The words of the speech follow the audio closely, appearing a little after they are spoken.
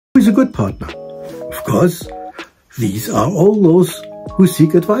is a good partner? Of course, these are all those who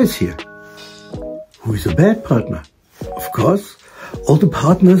seek advice here. Who is a bad partner? Of course, all the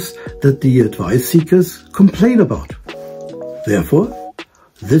partners that the advice seekers complain about. Therefore,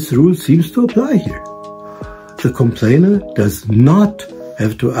 this rule seems to apply here. The complainer does not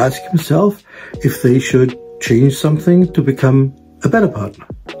have to ask himself if they should change something to become a better partner,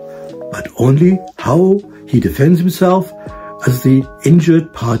 but only how he defends himself as the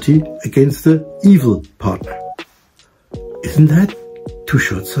injured party against the evil partner. Isn't that too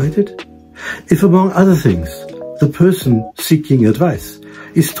short-sighted? If, among other things, the person seeking advice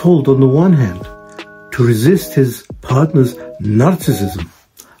is told on the one hand to resist his partner's narcissism,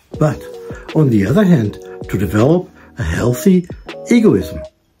 but on the other hand to develop a healthy egoism,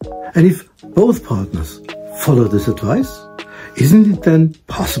 and if both partners follow this advice, isn't it then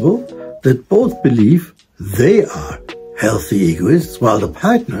possible that both believe they are healthy egoists while the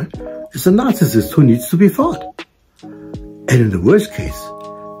partner is a narcissist who needs to be fought? And in the worst case,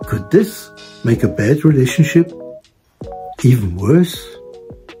 could this make a bad relationship even worse?